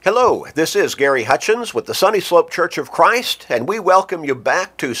Hello, this is Gary Hutchins with the Sunny Slope Church of Christ, and we welcome you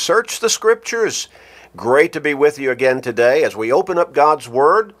back to Search the Scriptures. Great to be with you again today as we open up God's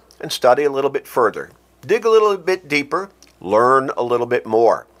Word and study a little bit further. Dig a little bit deeper, learn a little bit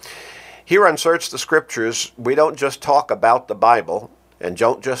more. Here on Search the Scriptures, we don't just talk about the Bible and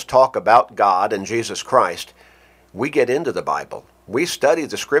don't just talk about God and Jesus Christ. We get into the Bible. We study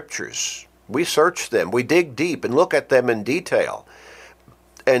the Scriptures. We search them. We dig deep and look at them in detail.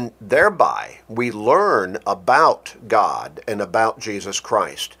 And thereby, we learn about God and about Jesus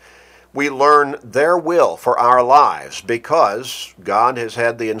Christ. We learn their will for our lives because God has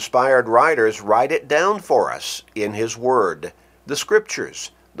had the inspired writers write it down for us in His Word, the Scriptures,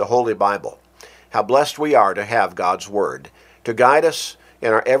 the Holy Bible. How blessed we are to have God's Word to guide us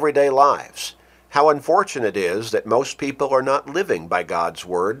in our everyday lives. How unfortunate it is that most people are not living by God's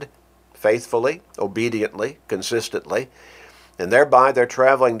Word faithfully, obediently, consistently, and thereby they're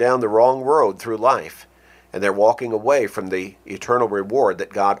traveling down the wrong road through life, and they're walking away from the eternal reward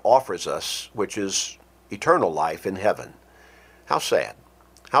that God offers us, which is eternal life in heaven. How sad.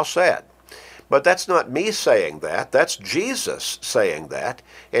 How sad. But that's not me saying that. That's Jesus saying that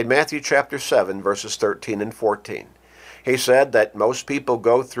in Matthew chapter 7, verses 13 and 14. He said that most people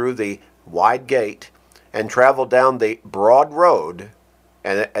go through the wide gate and travel down the broad road,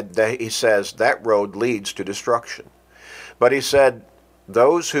 and he says that road leads to destruction. But he said,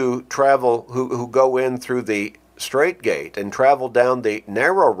 those who travel, who go in through the straight gate and travel down the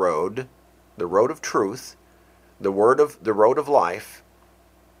narrow road, the road of truth, the road of life,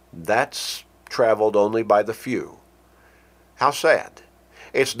 that's traveled only by the few. How sad.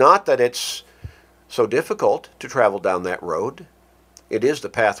 It's not that it's so difficult to travel down that road. It is the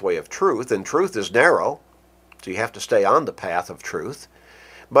pathway of truth, and truth is narrow, so you have to stay on the path of truth.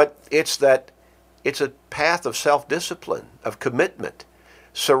 But it's a path of self-discipline, of commitment,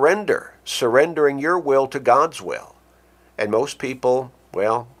 surrendering your will to God's will. And most people,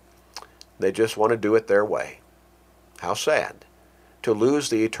 well, they just want to do it their way. How sad to lose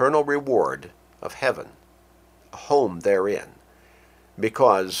the eternal reward of heaven, a home therein,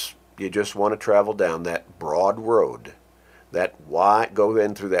 because you just want to travel down that broad road, go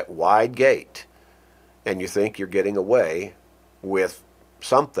in through that wide gate, and you think you're getting away with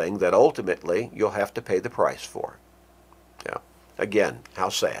something that ultimately you'll have to pay the price for. Yeah. Again, how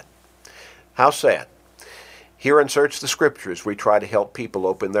sad. How sad. Here in Search the Scriptures, we try to help people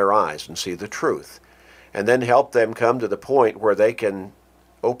open their eyes and see the truth, and then help them come to the point where they can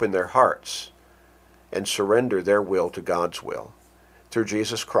open their hearts and surrender their will to God's will through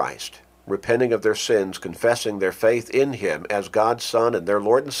Jesus Christ, repenting of their sins, confessing their faith in Him as God's Son and their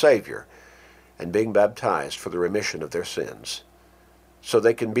Lord and Savior, and being baptized for the remission of their sins, so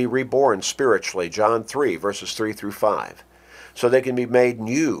they can be reborn spiritually, John 3, verses 3 through 5. So they can be made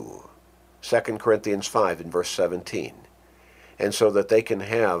new, 2 Corinthians 5 and verse 17. And so that they can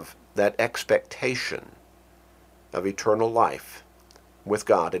have that expectation of eternal life with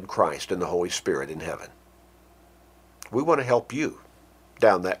God and Christ and the Holy Spirit in heaven. We want to help you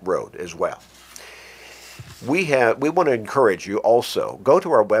down that road as well. We want to encourage you also. Go to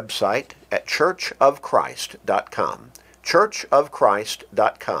our website at churchofchrist.com.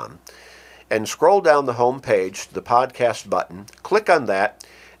 churchofchrist.com, and scroll down the home page to the podcast button. Click on that,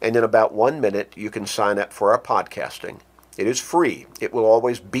 and in about 1 minute you can sign up for our podcasting. It is free. It will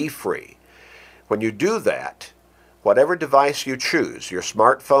always be free. When you do that, whatever device you choose, your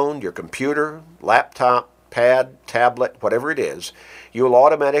smartphone, your computer, laptop, pad, tablet, whatever it is, you will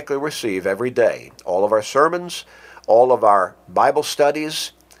automatically receive every day all of our sermons, all of our Bible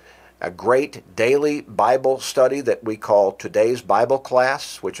studies, a great daily Bible study that we call Today's Bible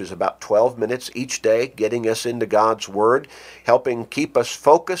Class, which is about 12 minutes each day, getting us into God's Word, helping keep us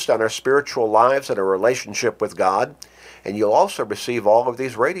focused on our spiritual lives and our relationship with God. And you'll also receive all of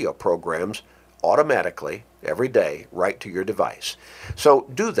these radio programs automatically every day right to your device. So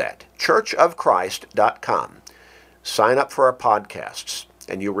do that, churchofchrist.com. Sign up for our podcasts,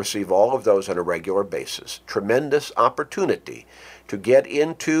 and you'll receive all of those on a regular basis. Tremendous opportunity to get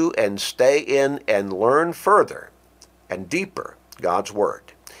into and stay in and learn further and deeper God's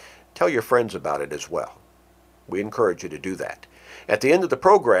Word. Tell your friends about it as well. We encourage you to do that. At the end of the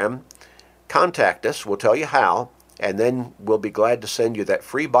program, contact us. We'll tell you how, and then we'll be glad to send you that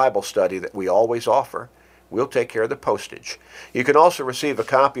free Bible study that we always offer. We'll take care of the postage. You can also receive a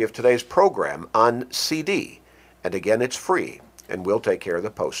copy of today's program on CD, and again, it's free, and we'll take care of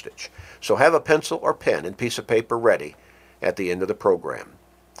the postage. So have a pencil or pen and piece of paper ready at the end of the program.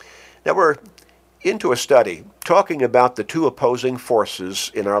 Now we're into a study talking about the two opposing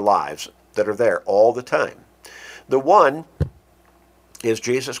forces in our lives that are there all the time. The one is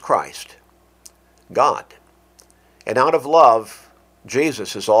Jesus Christ, God. And out of love,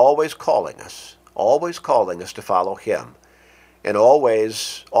 Jesus is always calling us to follow him, and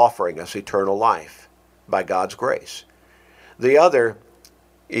always offering us eternal life by God's grace. The other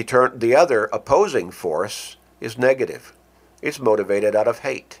opposing force is negative. It's motivated out of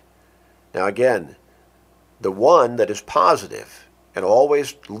hate. Now again, the one that is positive and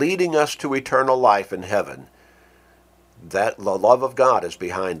always leading us to eternal life in heaven, that the love of God is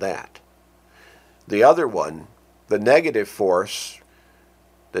behind that. The other one, the negative force,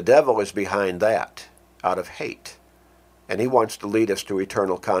 the devil is behind that out of hate, and he wants to lead us to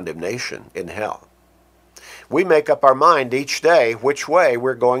eternal condemnation in hell. We make up our mind each day which way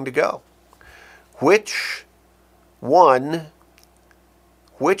we're going to go. Which motive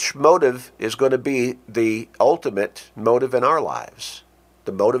is going to be the ultimate motive in our lives?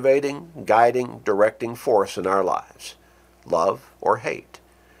 The motivating, guiding, directing force in our lives. Love or hate?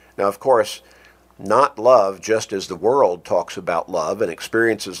 Now, of course, not love just as the world talks about love and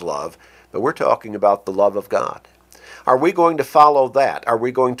experiences love, but we're talking about the love of God. Are we going to follow that? Are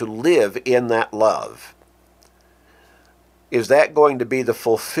we going to live in that love? Is that going to be the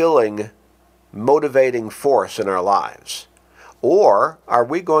fulfilling, motivating force in our lives? Or are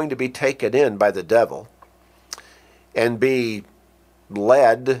we going to be taken in by the devil and be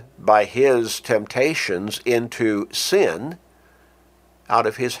led by his temptations into sin out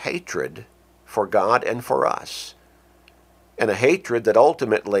of his hatred for God and for us? And a hatred that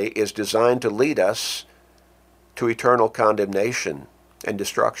ultimately is designed to lead us to eternal condemnation and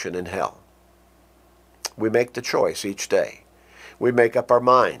destruction in hell. We make the choice each day. We make up our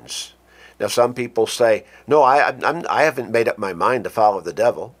minds. Now some people say, no, I haven't made up my mind to follow the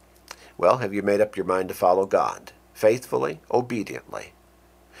devil. Well, have you made up your mind to follow God? Faithfully, obediently.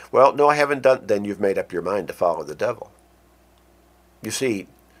 Well, no, I haven't done. Then you've made up your mind to follow the devil. You see,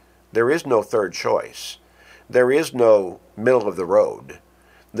 there is no third choice. There is no middle of the road.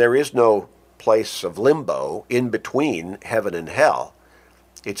 There is no place of limbo in between heaven and hell.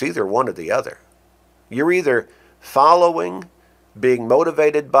 It's either one or the other. You're either following, being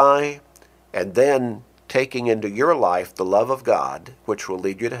motivated by, and then taking into your life the love of God, which will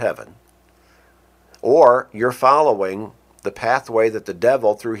lead you to heaven. Or you're following the pathway that the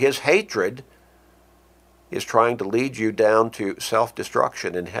devil, through his hatred, is trying to lead you down to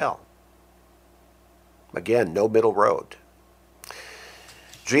self-destruction in hell. Again, no middle road.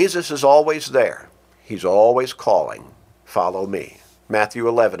 Jesus is always there. He's always calling, follow me. Matthew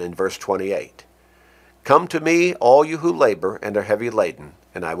 11 and verse 28. Come to me, all you who labor and are heavy laden,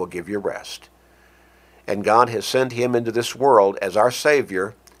 and I will give you rest. And God has sent him into this world as our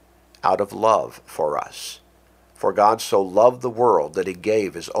Savior out of love for us. For God so loved the world that he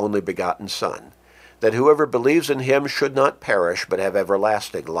gave his only begotten Son, that whoever believes in him should not perish but have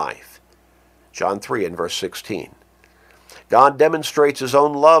everlasting life. John 3 and verse 16. God demonstrates his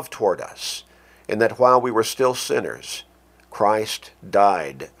own love toward us, in that while we were still sinners, Christ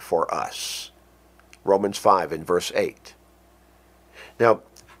died for us. Romans 5 and verse 8. Now,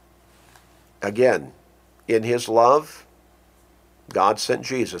 again, in his love, God sent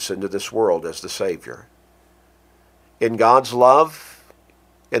Jesus into this world as the Savior. In God's love,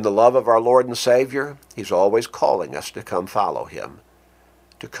 in the love of our Lord and Savior, he's always calling us to come follow him,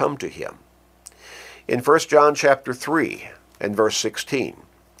 to come to him. In 1 John chapter 3 and verse 16,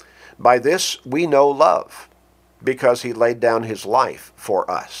 by this we know love, because he laid down his life for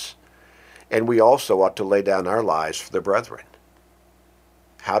us, and we also ought to lay down our lives for the brethren.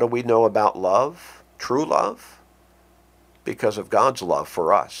 How do we know about love, true love? Because of God's love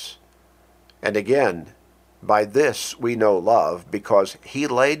for us. And again, by this we know love, because he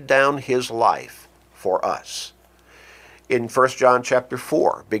laid down his life for us. In 1 John chapter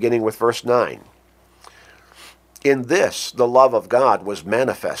 4, beginning with verse 9, in this the love of God was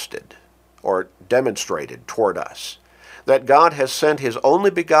manifested, or demonstrated toward us, that God has sent his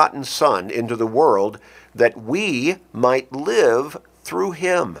only begotten Son into the world that we might live through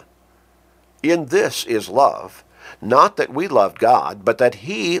him. In this is love, not that we loved God, but that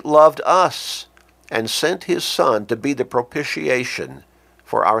he loved us and sent his Son to be the propitiation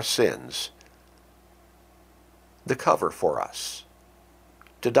for our sins, the cover for us,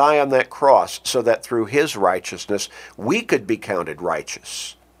 to die on that cross so that through his righteousness we could be counted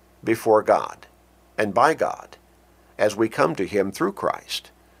righteous before God and by God as we come to him through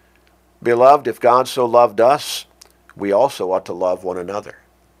Christ. Beloved, if God so loved us, we also ought to love one another.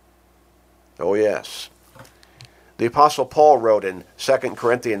 Oh yes. The Apostle Paul wrote in 2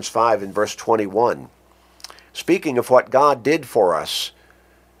 Corinthians 5 and verse 21, speaking of what God did for us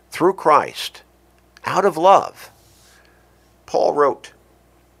through Christ, out of love, Paul wrote,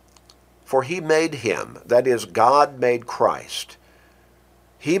 "For he made him," that is, God made Christ,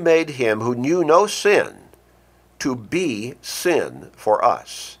 "he made him who knew no sin to be sin for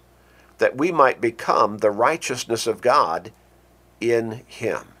us, that we might become the righteousness of God in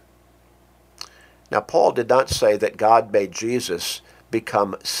him." Now, Paul did not say that God made Jesus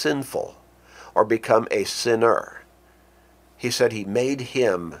become sinful or become a sinner. He said he made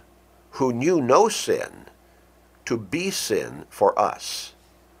him who knew no sin to be sin for us,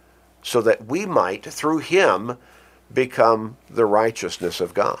 so that we might, through him, become the righteousness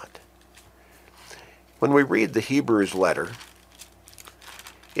of God. When we read the Hebrews letter,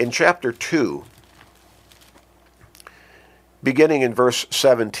 in chapter 2, beginning in verse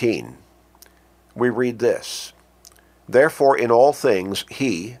 17, we read this, "Therefore in all things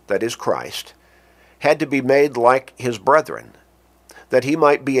he," that is Christ, "had to be made like his brethren, that he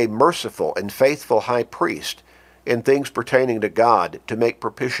might be a merciful and faithful high priest in things pertaining to God, to make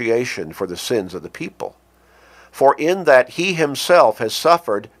propitiation for the sins of the people. For in that he himself has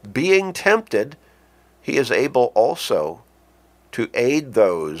suffered, being tempted, he is able also to aid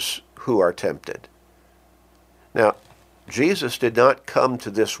those who are tempted." Now, Jesus did not come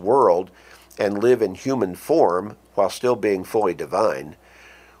to this world and live in human form while still being fully divine,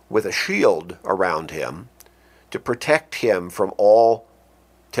 with a shield around him to protect him from all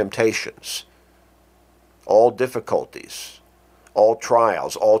temptations, all difficulties, all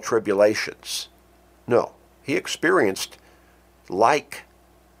trials, all tribulations. No, he experienced like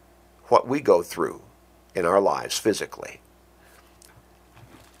what we go through in our lives physically.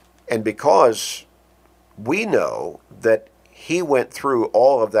 And because we know that he went through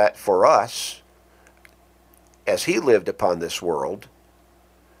all of that for us as he lived upon this world,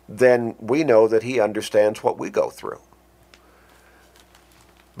 then we know that he understands what we go through.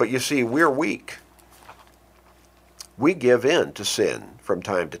 But you see, we're weak. We give in to sin from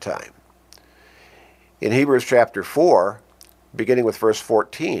time to time. In Hebrews chapter 4, beginning with verse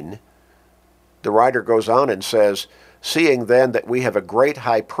 14, the writer goes on and says, "Seeing then that we have a great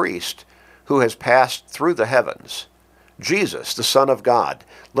high priest who has passed through the heavens, Jesus, the Son of God,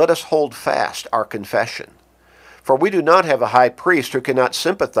 let us hold fast our confession. For we do not have a high priest who cannot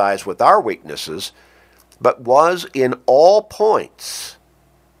sympathize with our weaknesses, but was in all points,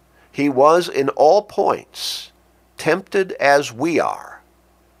 he was in all points tempted as we are,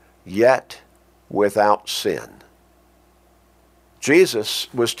 yet without sin."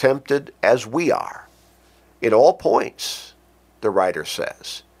 Jesus was tempted as we are, in all points, the writer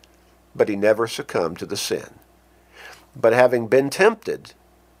says, but he never succumbed to the sin. But having been tempted,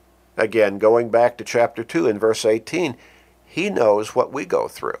 again, going back to chapter 2 in verse 18, he knows what we go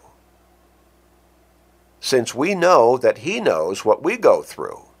through. Since we know that he knows what we go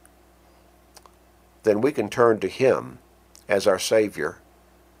through, then we can turn to him as our Savior,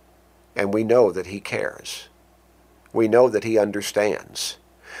 and we know that he cares. We know that he understands.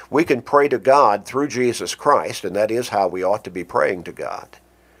 We can pray to God through Jesus Christ, and that is how we ought to be praying to God.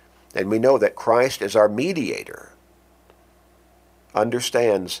 And we know that Christ is our mediator,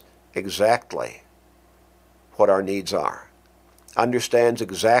 understands exactly what our needs are, understands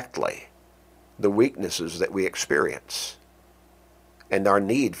exactly the weaknesses that we experience, and our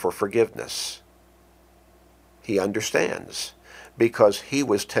need for forgiveness. He understands, because he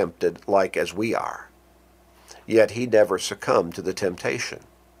was tempted like as we are, yet he never succumbed to the temptation.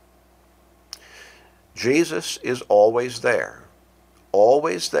 Jesus is always there,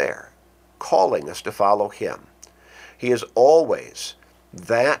 calling us to follow him. He is always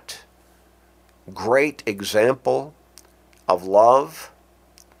that great example of love,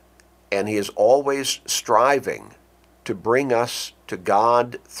 and he is always striving to bring us to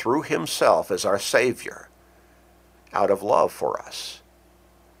God through himself as our Savior, out of love for us.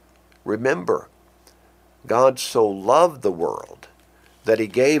 Remember, God so loved the world that he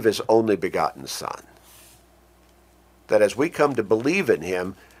gave his only begotten Son, that as we come to believe in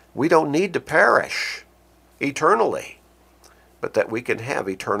him, we don't need to perish eternally, but that we can have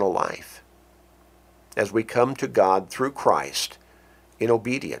eternal life as we come to God through Christ in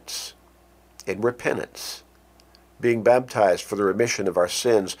obedience, in repentance, being baptized for the remission of our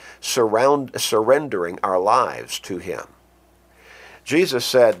sins, surrendering our lives to him. Jesus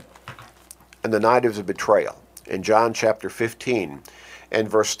said in the night of his betrayal, in John chapter 15 and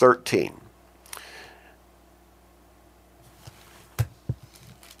verse 13,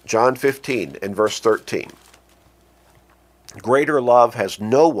 John 15 and verse 13, "Greater love has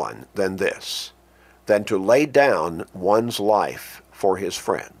no one than this, than to lay down one's life for his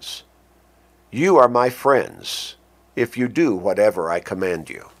friends. You are my friends if you do whatever I command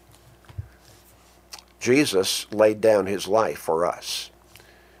you." Jesus laid down his life for us.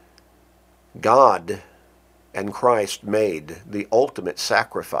 God and Christ made the ultimate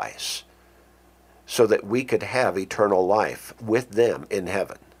sacrifice so that we could have eternal life with them in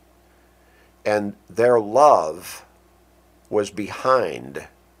heaven. And their love was behind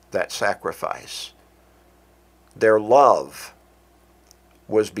that sacrifice. Their love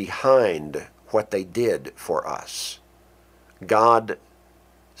was behind what they did for us. God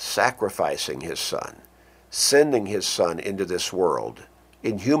sacrificing his Son, sending his Son into this world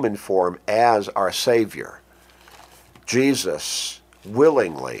in human form as our Savior. Jesus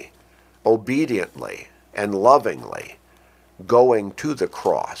willingly, obediently, and lovingly going to the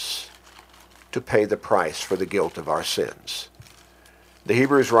cross to pay the price for the guilt of our sins. The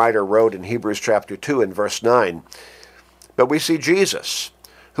Hebrews writer wrote in Hebrews chapter 2 and verse 9, "But we see Jesus,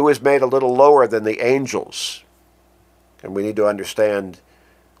 who is made a little lower than the angels." And we need to understand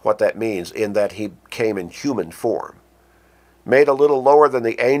what that means, in that he came in human form. "Made a little lower than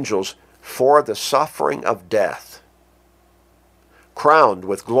the angels for the suffering of death, crowned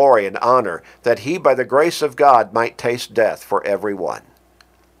with glory and honor, that he by the grace of God might taste death for every one."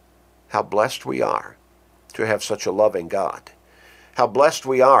 How blessed we are to have such a loving God. How blessed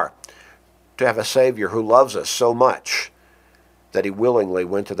we are to have a Savior who loves us so much that he willingly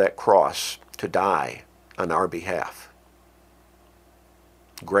went to that cross to die on our behalf.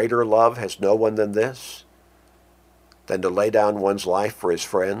 Greater love has no one than this, than to lay down one's life for his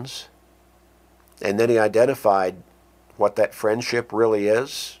friends. And then he identified what that friendship really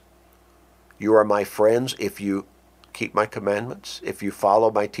is. You are my friends if you keep my commandments, if you follow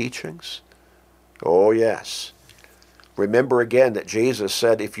my teachings. Oh yes. Remember again that Jesus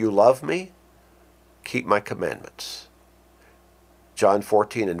said, "If you love me, keep my commandments." John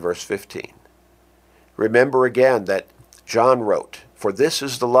 14 and verse 15. Remember again that John wrote, "For this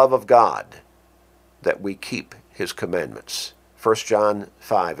is the love of God, that we keep his commandments." 1 John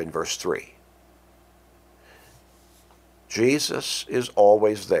 5 and verse 3. Jesus is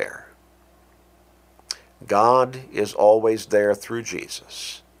always there. God is always there through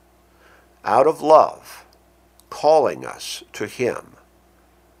Jesus, out of love, calling us to him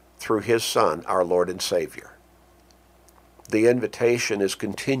through his Son, our Lord and Savior. The invitation is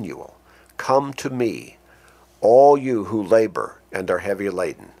continual. "Come to me, all you who labor and are heavy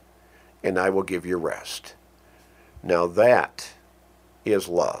laden, and I will give you rest." Now that is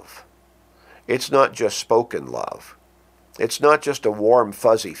love. It's not just spoken love. It's not just a warm,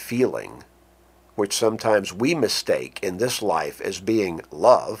 fuzzy feeling, which sometimes we mistake in this life as being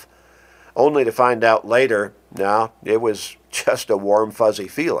love, only to find out later, no, it was just a warm, fuzzy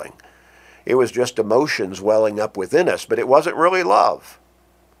feeling. It was just emotions welling up within us, but it wasn't really love,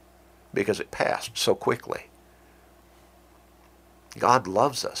 because it passed so quickly. God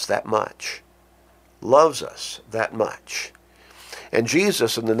loves us that much. Loves us that much. And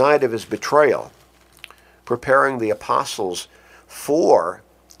Jesus, in the night of his betrayal, preparing the apostles for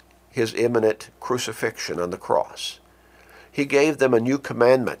his imminent crucifixion on the cross, he gave them a new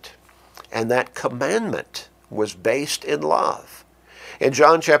commandment, and that commandment was based in love. In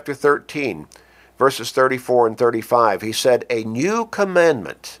John chapter 13, verses 34 and 35, he said, "A new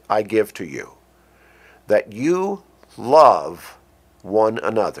commandment I give to you, that you love one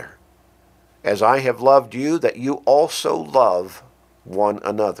another. As I have loved you, that you also love one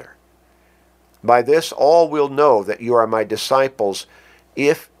another. By this all will know that you are my disciples,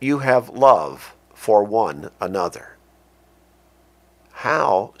 if you have love for one another."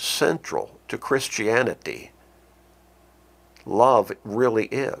 How central to Christianity love really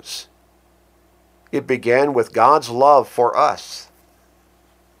is. It began with God's love for us.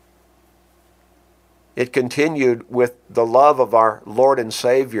 It continued with the love of our Lord and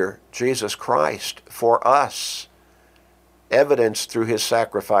Savior, Jesus Christ, for us, evidenced through his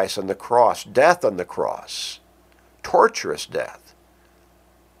sacrifice on the cross, death on the cross, torturous death.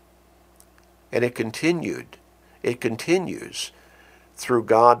 And it continues through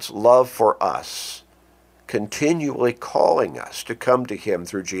God's love for us, continually calling us to come to him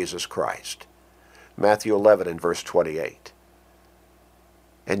through Jesus Christ. Matthew 11 and verse 28.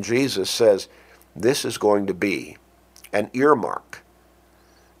 And Jesus says, this is going to be an earmark,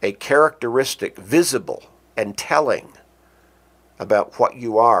 a characteristic visible and telling about what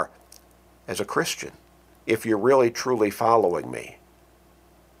you are as a Christian, if you're really truly following me.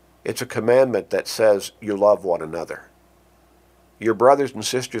 It's a commandment that says you love one another. Your brothers and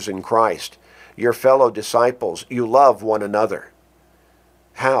sisters in Christ, your fellow disciples, you love one another.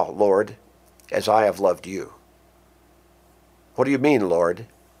 How, Lord? As I have loved you. What do you mean, Lord?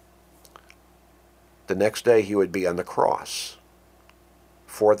 The next day he would be on the cross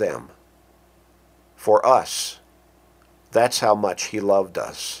for them, for us. That's how much he loved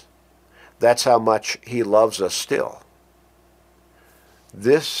us. That's how much he loves us still.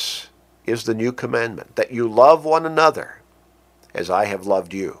 This is the new commandment, that you love one another as I have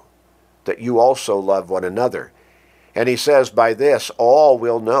loved you, that you also love one another. And he says, by this all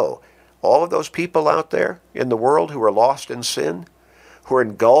will know. All of those people out there in the world who are lost in sin, who are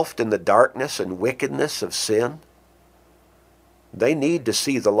engulfed in the darkness and wickedness of sin, they need to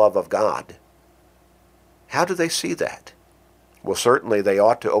see the love of God. How do they see that? Well, certainly they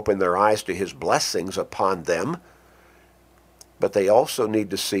ought to open their eyes to his blessings upon them, but they also need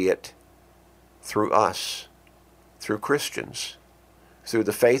to see it through us, through Christians, through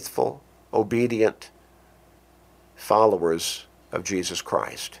the faithful, obedient followers of Jesus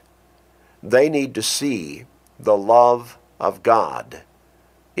Christ. They need to see the love of God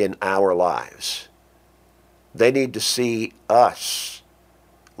in our lives. They need to see us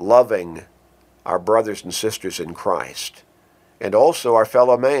loving our brothers and sisters in Christ, and also our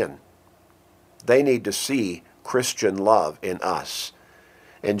fellow man. They need to see Christian love in us.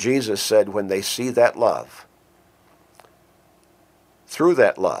 And Jesus said when they see that love, through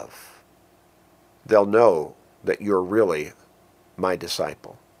that love, they'll know that you're really my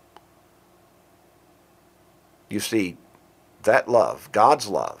disciple. You see, that love, God's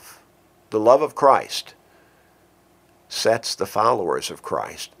love, the love of Christ, sets the followers of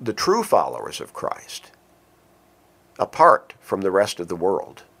Christ, the true followers of Christ, apart from the rest of the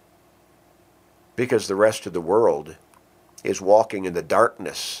world. Because the rest of the world is walking in the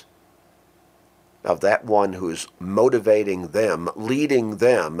darkness of that one who's motivating them, leading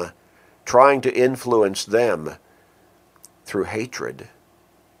them, trying to influence them through hatred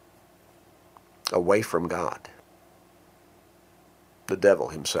away from God. The devil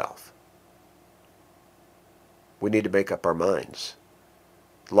himself. We need to make up our minds.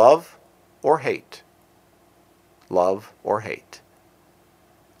 Love or hate? Love or hate?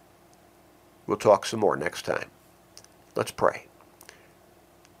 We'll talk some more next time. Let's pray.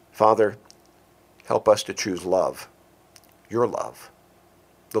 Father, help us to choose love, your love,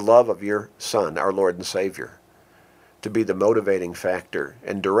 the love of your Son, our Lord and Savior, to be the motivating factor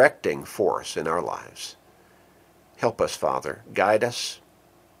and directing force in our lives. Help us, Father. Guide us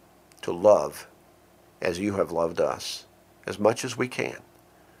to love as you have loved us, as much as we can,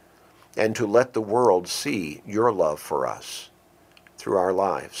 and to let the world see your love for us through our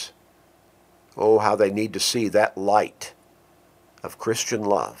lives. Oh, how they need to see that light of Christian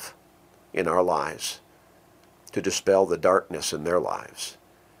love in our lives, to dispel the darkness in their lives,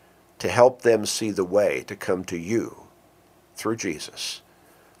 to help them see the way to come to you through Jesus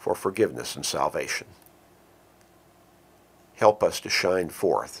for forgiveness and salvation. Help us to shine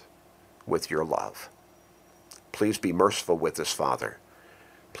forth with your love. Please be merciful with us, Father.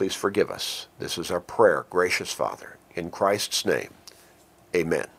 Please forgive us. This is our prayer, gracious Father. In Christ's name, amen.